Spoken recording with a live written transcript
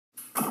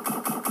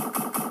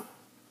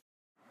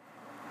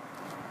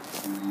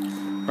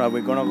Right,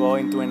 we're gonna go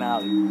into an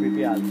alley,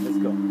 creepy alley. Let's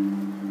go.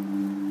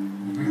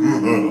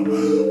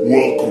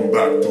 Welcome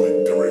back to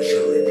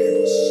Interracial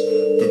Reviews.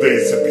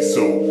 Today's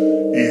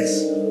episode is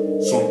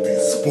something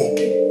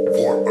spooky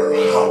for our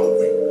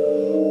Halloween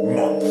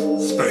month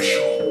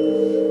special.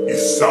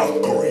 It's South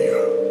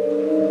Korea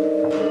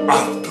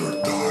After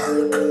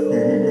Dark.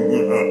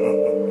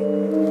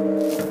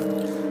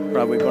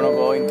 Right, we're gonna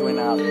go into an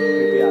alley,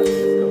 creepy alley.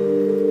 Let's go.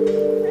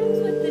 Friends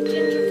with the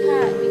ginger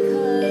cat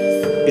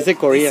because It's a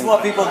Korean. This is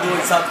what people do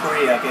in South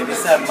Korea, okay?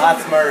 These are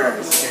mass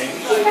murderers, okay?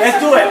 Let's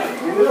do it!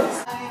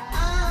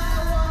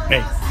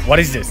 Hey, what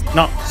is this?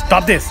 No,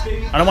 stop this.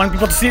 I don't want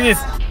people to see this.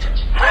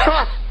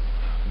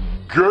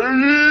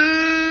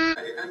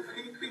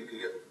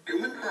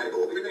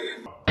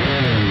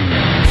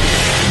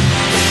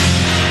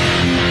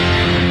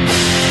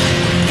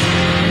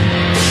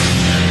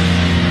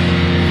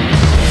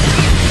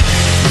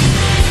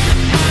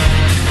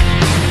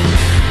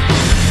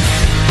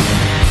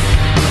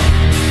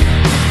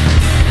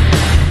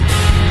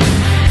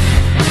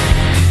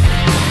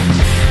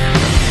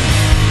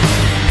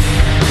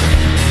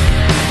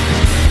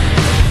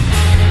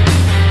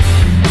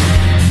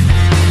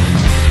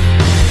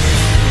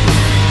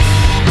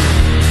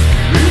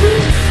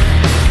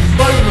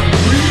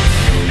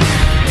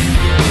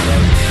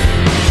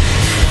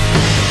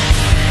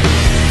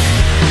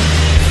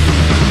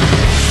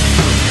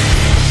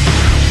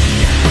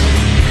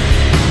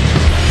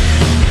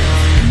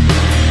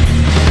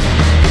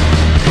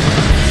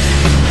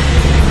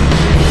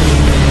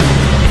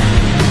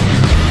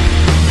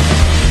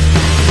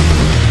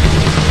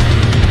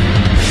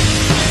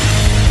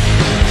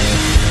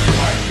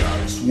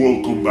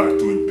 Welcome back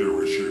to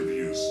Interracial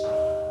Reviews.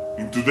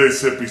 In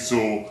today's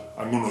episode,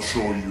 I'm gonna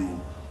show you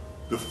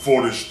the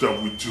footage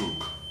that we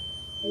took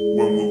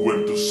when we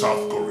went to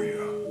South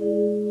Korea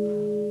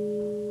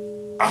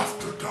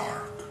after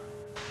dark.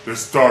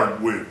 Let's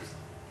start with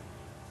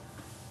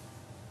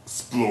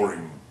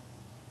exploring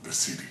the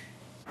city.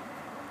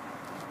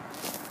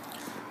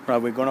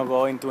 Right, we're gonna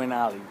go into an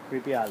alley,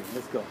 creepy alley.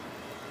 Let's go.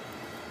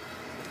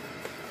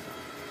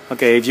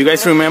 Okay, if you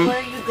guys remember.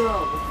 where you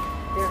go,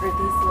 there are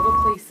these little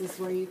places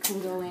where you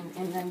can go in,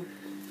 and then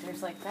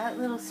there's like that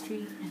little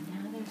street, and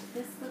now there's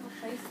this little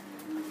place,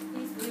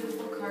 these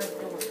beautiful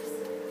carved doors.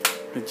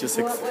 It just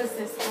What was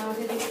this? How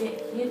did it get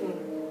hidden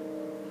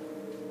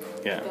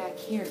back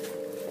here?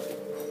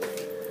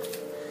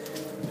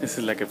 This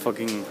is like a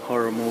fucking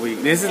horror movie.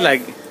 This is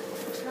like,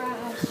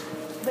 Trash,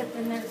 but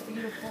then there's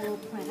beautiful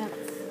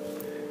plants.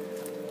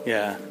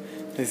 yeah,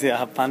 this is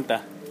a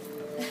Fanta.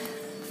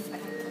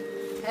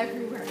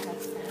 Everywhere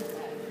has Fanta.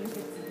 I think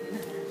it's an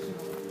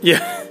international.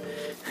 Yeah.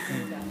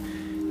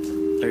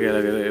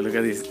 Look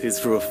at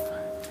this roof.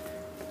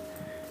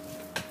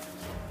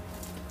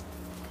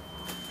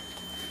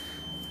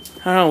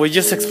 I don't know, we're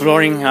just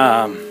exploring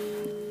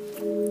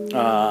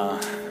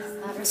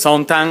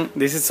Sontang.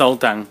 This is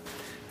Sontang.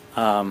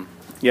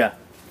 Yeah.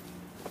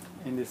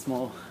 In this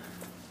small.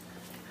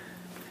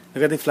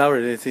 Look at the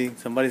flower. They see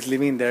somebody's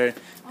living there.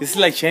 This is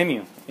like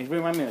Shenu. It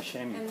reminds me of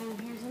Shenu. And then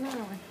here's another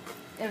one.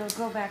 It'll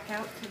go back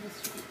out to the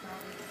street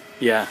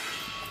probably. Yeah.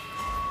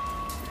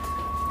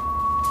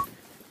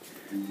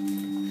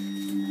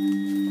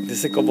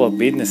 There's a couple of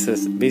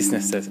businesses.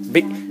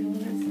 Big.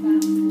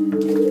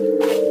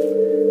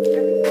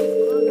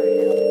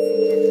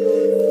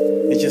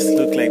 It just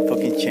look like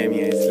fucking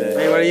Chemia. It's like,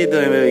 hey, what are you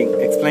doing,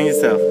 baby? Explain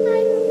yourself. I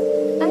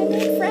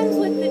made friends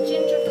with the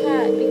ginger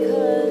cat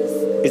because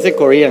It's a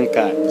Korean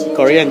cat.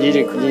 Korean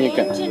ginger Korean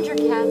cat. ginger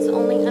cats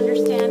only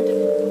understand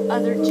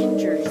other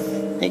gingers.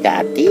 Hey,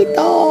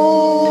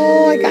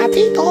 gatito. Hey,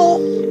 gatito.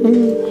 And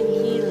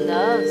he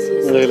loves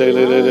his Look.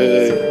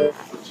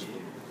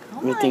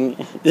 Oh my.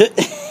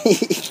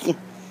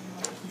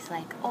 He's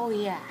like, oh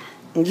yeah.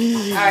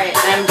 Alright,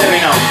 I'm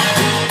doing now.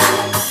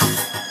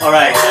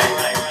 Alright,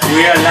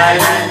 we are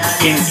live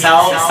in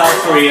South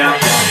Korea,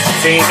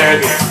 singing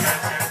karaoke.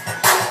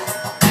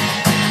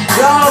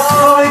 South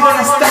Korea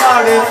gonna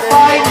start a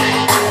fight.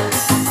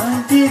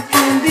 It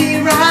can be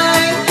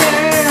right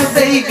there,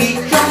 baby,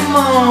 come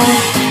on.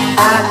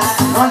 I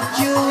want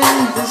you in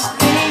the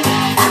street.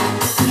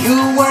 You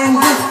weren't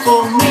good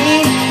for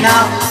me.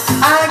 Now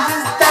I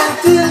just have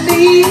to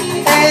leave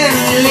and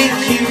leave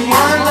you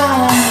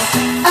alone.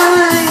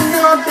 I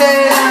know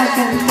that I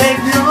can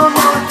take no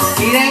more.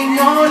 It ain't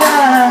no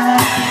lie.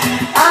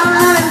 I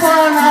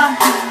wanna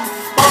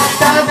walk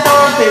that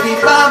door, baby,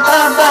 bye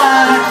bye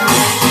bye.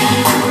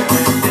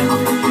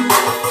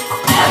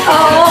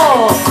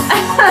 Oh,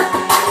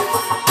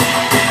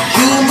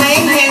 you may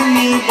hit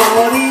me,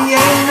 but it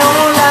ain't no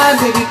lie,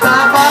 baby,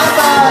 bye bye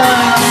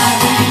bye.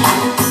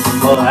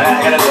 Oh, I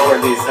gotta lower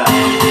this.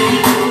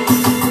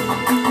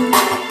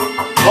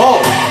 Oh,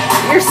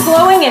 You're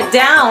slowing it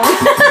down.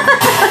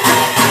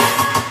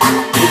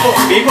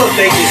 people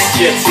take this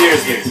shit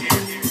seriously.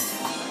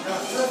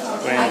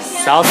 We're in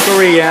South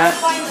Korea,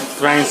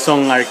 trying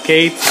some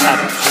arcades at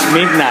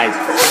midnight.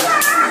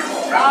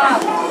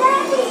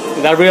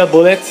 Is that real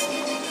bullets?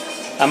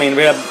 I mean,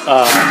 real.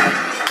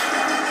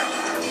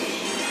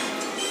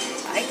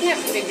 I can't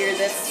figure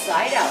this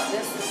side out.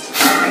 This is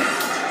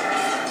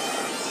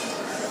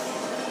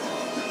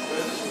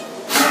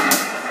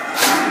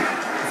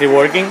Is it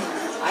working?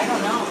 I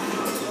don't know.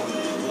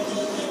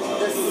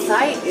 The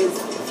site is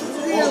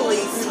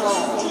really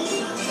small.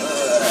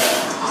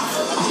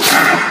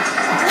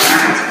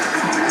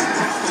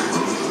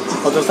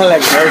 Oh, those are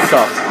like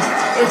airsoft.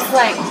 It's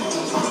like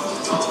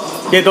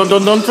Yeah,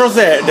 don't trust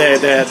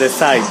the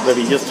side,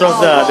 baby. Just trust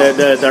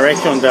the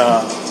direction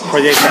the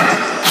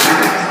projector.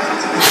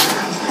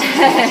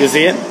 You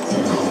see it?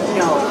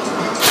 no.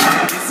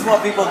 This is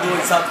what people do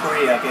in South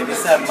Korea, okay?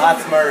 These are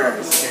mass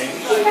murderers, okay?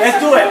 Let's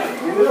do it!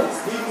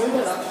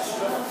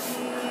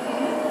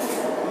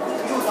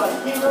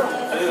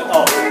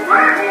 Oh.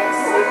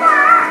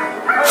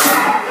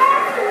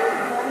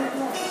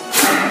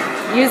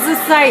 Use the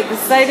site. The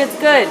site is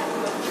good.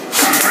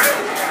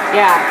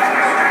 Yeah.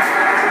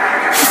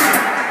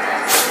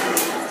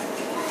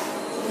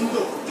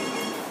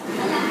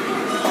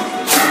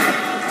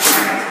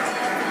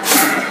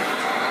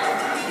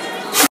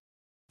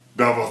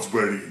 That was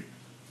very,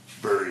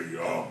 very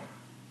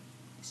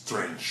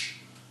strange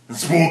and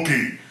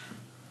spooky.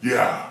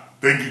 Yeah,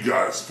 thank you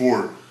guys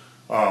for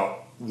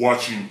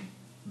watching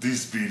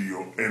this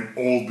video and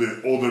all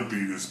the other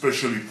videos,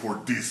 especially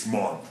for this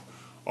month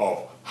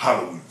of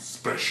Halloween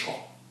special.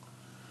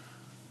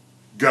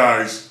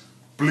 Guys,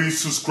 please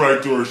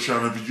subscribe to our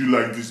channel if you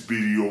like this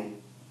video.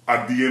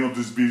 At the end of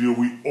this video,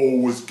 we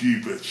always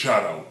give a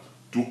shout out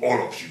to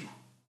all of you.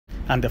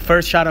 And the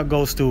first shout out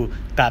goes to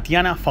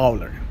Tatiana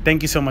Fowler.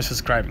 Thank you so much for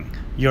subscribing.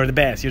 You're the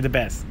best. You're the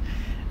best.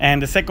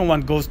 And the second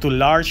one goes to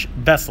Large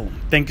Vessel.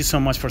 Thank you so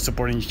much for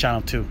supporting the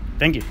channel too.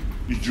 Thank you.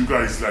 If you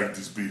guys like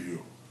this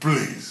video,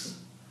 please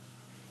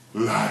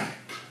like,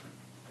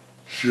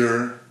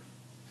 share,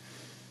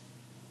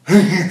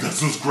 and hit the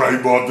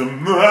subscribe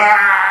button.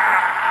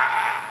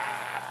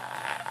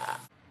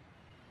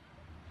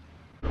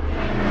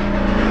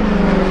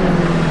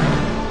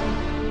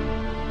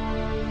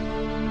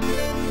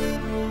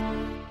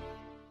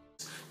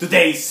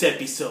 Today's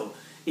episode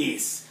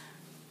is